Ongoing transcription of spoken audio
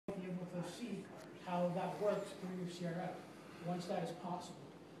how that works through your CRM, once that is possible.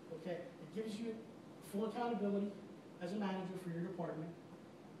 Okay, it gives you full accountability as a manager for your department.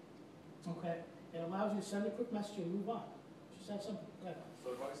 Okay, it allows you to send a quick message and move on. Just that simple. Go ahead.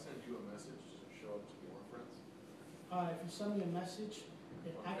 So if I send you a message, does it show up to your friends? If you send me a message,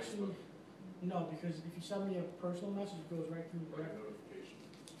 it On actually, no, because if you send me a personal message, it goes right through Like direct. a notification?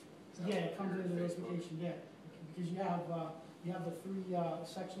 Yeah, it comes in the Facebook? notification, yeah. Because you have the three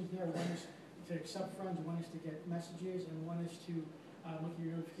sections there. One is to accept friends, one is to get messages, and one is to look at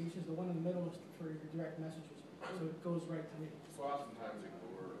your notifications. The one in the middle is for your direct messages. So it goes right to me. So oftentimes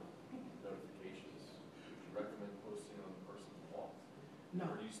ignore notifications. Would you recommend posting on the person's wall? No.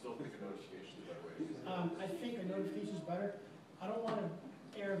 Or do you still think a notification is a better way to use it? I think a notification is better. I don't want to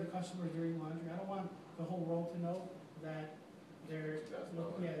air the customer's dirty laundry. I don't want the whole world to know that they're, that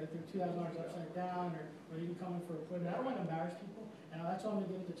they're $2,000 upside down, or even coming for a appointment. I don't want to embarrass people. And that's why I'm going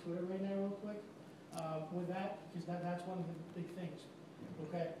to get into Twitter right now real quick with that, because that's one of the big things.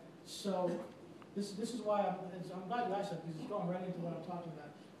 Okay, so this is why I'm glad you asked that, because it's going right into what I'm talking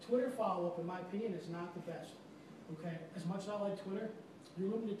about. Twitter follow-up, in my opinion, is not the best. Okay, as much as I like Twitter,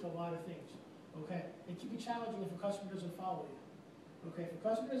 you're limited to a lot of things. Okay, it can be challenging if a customer doesn't follow you. Okay, if a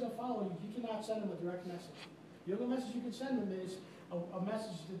customer doesn't follow you, you cannot send them a direct message. The only message you can send them is a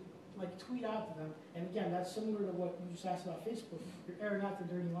message to like tweet out to them. And again, that's similar to what you just asked about Facebook. You're airing out their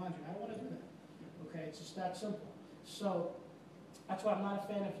dirty laundry. I don't want to do that. Okay, it's just that simple. So that's why I'm not a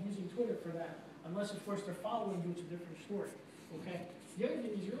fan of using Twitter for that. Unless, of course, they're following you, it's a different story. Okay. The other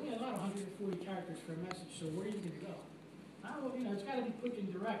thing is you're only allowed 140 characters for a message. So where are you going to go? I don't know. It's got to be quick and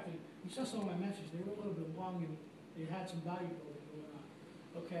direct. And you saw some of my messages. They were a little bit long and they had some value building going on.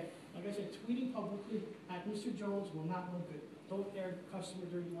 Okay. Like I said, tweeting publicly at Mr. Jones will not look good. Don't air customer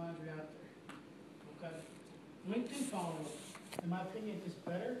dirty laundry out there. Okay? LinkedIn follow-up, in my opinion, is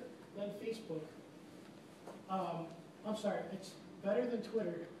better than Facebook. I'm sorry, it's better than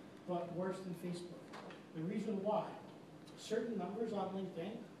Twitter, but worse than Facebook. The reason why, certain numbers on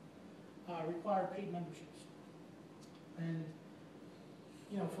LinkedIn require paid memberships. And,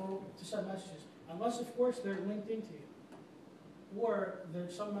 to send messages. Unless, of course, they're linked into you. Or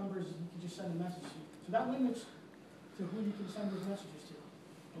there's some members you can just send a message to. So that limits to who you can send those messages to.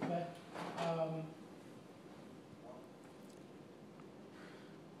 Okay?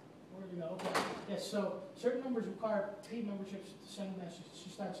 Where do you go? Okay. Yes, so certain numbers require paid memberships to send messages. It's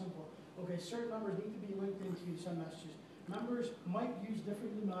just that simple. Okay, certain numbers need to be linked into you to send messages. Members might use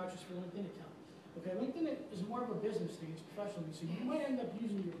different email addresses for LinkedIn account. Okay, LinkedIn is more of a business thing, it's professional. So you might end up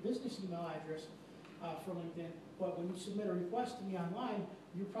using your business email address for LinkedIn, but when you submit a request to me online,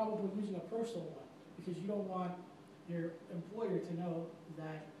 you're probably using a personal one because you don't want your employer to know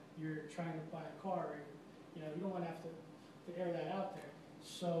that you're trying to buy a car, or you don't want to have to air that out there.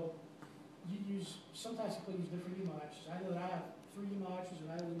 So you sometimes people use different email addresses. I know that I have 3 email addresses and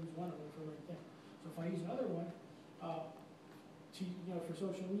I only use one of them for LinkedIn. So if I use another one for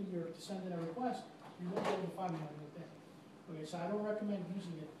social media or to send in a request, you won't be able to find me on LinkedIn. Okay, so I don't recommend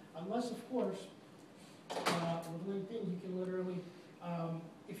using it unless, of course, with LinkedIn you can literally,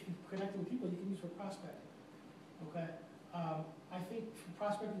 if you connect with people, you can use for prospecting. Okay, I think for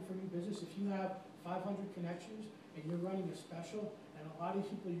prospecting for new business, if you have 500 connections and you're running a special, and a lot of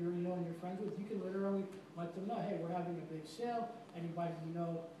people you already know and you're friends with, you can literally let them know, hey, we're having a big sale. Anybody you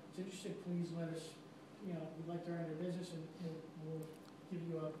know is interested, please let us, we'd like to earn their business, and we'll give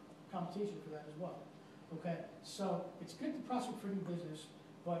you a compensation for that as well. Okay, so it's good to prospect for new business,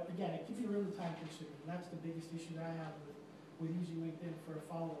 but again, it can be really time consuming, and that's the biggest issue that I have with using LinkedIn for a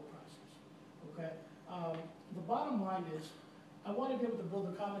follow-up process. Okay, the bottom line is, I want to be able to build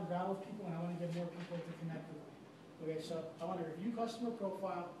a common ground with people, and I want to get more people to connect with me. Okay, so I want to review customer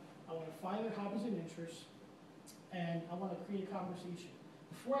profile, I want to find their hobbies and interests, and I want to create a conversation.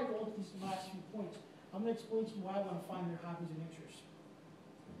 Before I go into these last few points, I'm going to explain to you why I want to find their hobbies and interests.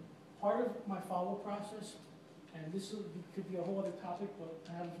 Part of my follow-up process, and this could be a whole other topic, but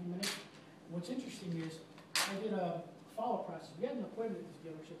I have a few minutes. What's interesting is I did a follow-up process. We had an appointment at this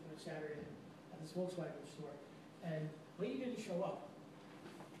dealership on a Saturday at this Volkswagen store, and lady didn't show up.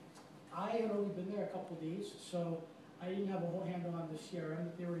 I had only been there a couple of days, so I didn't have a whole handle on the CRM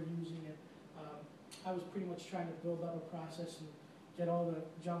that they were using, and I was pretty much trying to build up a process and get all the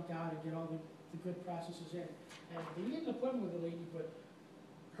junk out and get all the good processes in. And they did an appointment with the lady, but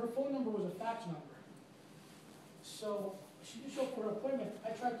her phone number was a fax number. So she didn't show up for an appointment.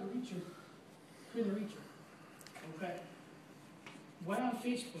 I tried to reach her, couldn't reach her. Okay. Went on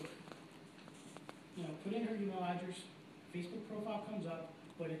Facebook, put in her email address, Facebook profile comes up,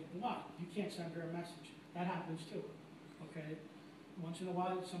 but it's blocked. You can't send her a message. That happens too. Okay. Once in a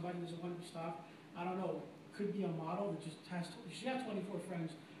while, somebody doesn't want to be stopped. I don't know, could be a model that just has, she got 24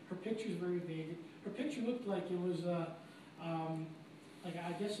 friends. Her picture's very vague. Her picture looked like it was, like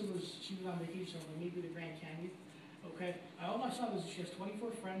I guess it was, she was on vacation, like maybe the Grand Canyon. Okay, all I saw was she has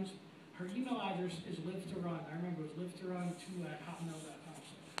 24 friends. Her email address is live to run. I remember it was livetorun2@hotmail.com.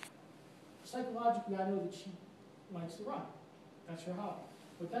 Psychologically, I know that she likes to run. That's her hobby.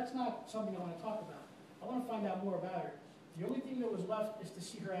 But that's not something I want to talk about. I want to find out more about her. The only thing that was left is to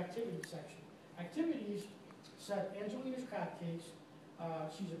see her activities section. Activities said Angelina's Crab Cakes.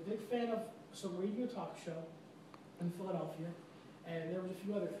 She's a big fan of some radio talk show in Philadelphia, and there was a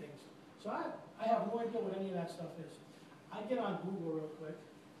few other things. So I have no idea what any of that stuff is. I get on Google real quick,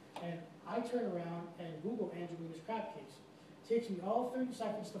 and I turn around and Google Angelina's Crab Cakes. It takes me all 30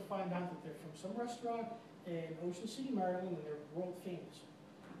 seconds to find out that they're from some restaurant in Ocean City, Maryland, and they're world famous.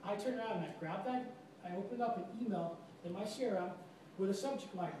 I turn around and I grab that, I open up an email in my CRM with a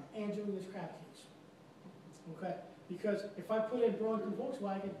subject line, Angelina's Crab Cakes. Okay? Because if I put in Burlington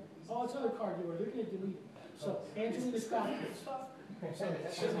Volkswagen, oh, it's another car dealer, they're going to delete it. So, Angelina's Crab Cakes. So,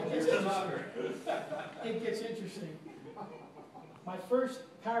 it gets interesting. My first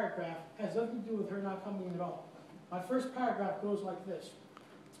paragraph has nothing to do with her not coming in at all. My first paragraph goes like this.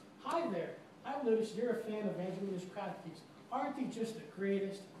 Hi there. I've noticed you're a fan of Angelina's Crab Cakes. Aren't they just the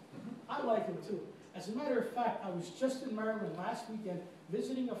greatest? I like them too. As a matter of fact, I was just in Maryland last weekend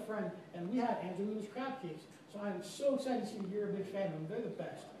visiting a friend, and we had Angelina's Crab Cakes. So I'm so excited to see that you're a big fan of them. They're the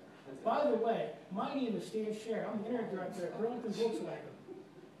best. By the way, my name is Sher. I'm the internet director at Burlington Volkswagen.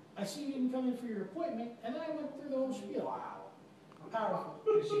 I see you didn't come in for your appointment, and then I went through the whole spiel. Wow. Powerful.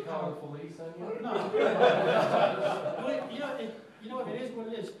 Is she calling police on you? No. You know what, it is what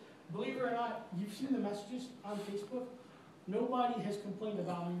it is. Believe it or not, you've seen the messages on Facebook. Nobody has complained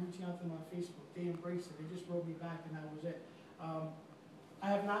about me reaching out to them on Facebook. They embraced it. They just wrote me back, and that was it. I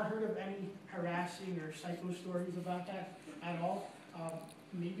have not heard of any harassing or psycho stories about that at all.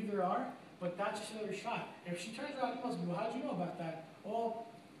 Maybe there are, but that's just another shot. If she turns around and emails me, well, how'd you know about that? Well,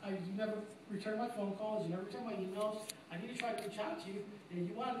 you never return my phone calls, you never return my emails. I need to try to reach out to you. If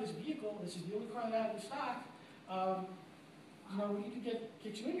you wanted this vehicle, this is the only car that I have in stock. We need to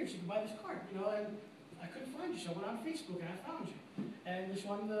get you in here so you can buy this car. And I couldn't find you, so I went on Facebook and I found you. And just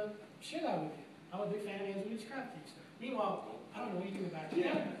wanted to share that with you. I'm a big fan of Angelina's Crab Cakes. Meanwhile, I don't know anything about it. You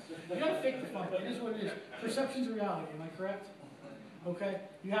gotta fake the fun. It is what it is. Perception's a reality, am I correct? Okay?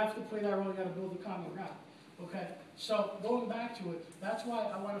 You have to play that role, you gotta build the common ground. Okay? So, going back to it, that's why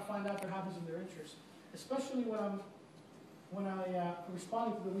I want to find out their hobbies and their interests. Especially when I'm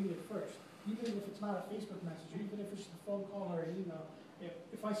responding to the lead at first. Even if it's not a Facebook message, or even if it's a phone call or an email.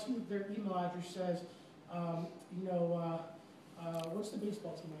 If I see their email address says, what's the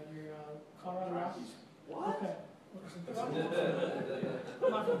baseball team out here? Colorado Rockies? What? Okay.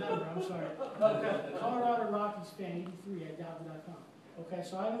 I'm not from Denver, I'm sorry. Okay. Colorado Rockies fan 83@yahoo.com. Okay,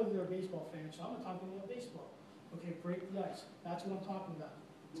 so I know that they're a baseball fan, so I'm going to talk to them about baseball. Okay, break the ice. That's what I'm talking about.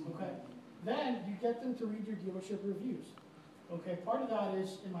 Okay. Then you get them to read your dealership reviews. Okay, part of that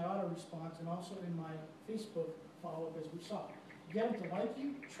is in my auto response and also in my Facebook follow-up as we saw. You get them to like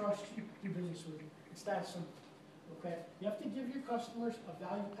you, trust you, do business with you. It's that simple. Okay? You have to give your customers a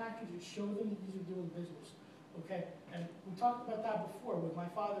value package and show them the ease of doing business. Okay? And we talked about that before with my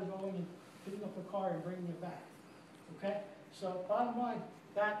father going and picking up the car and bringing it back. Okay? So bottom line,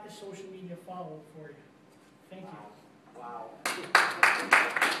 that is social media follow-up for you. Thank you. Wow.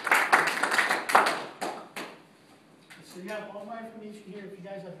 So you have all my information here. If you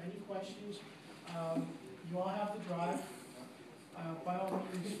guys have any questions, you all have the drive. By all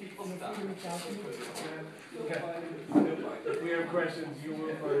means, feel free to reach out to me. If we have questions, you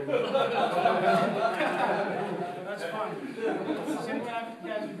will find. That's fine. Does anyone have, you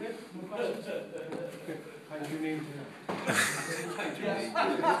guys are good? No questions? How's your name? Yes.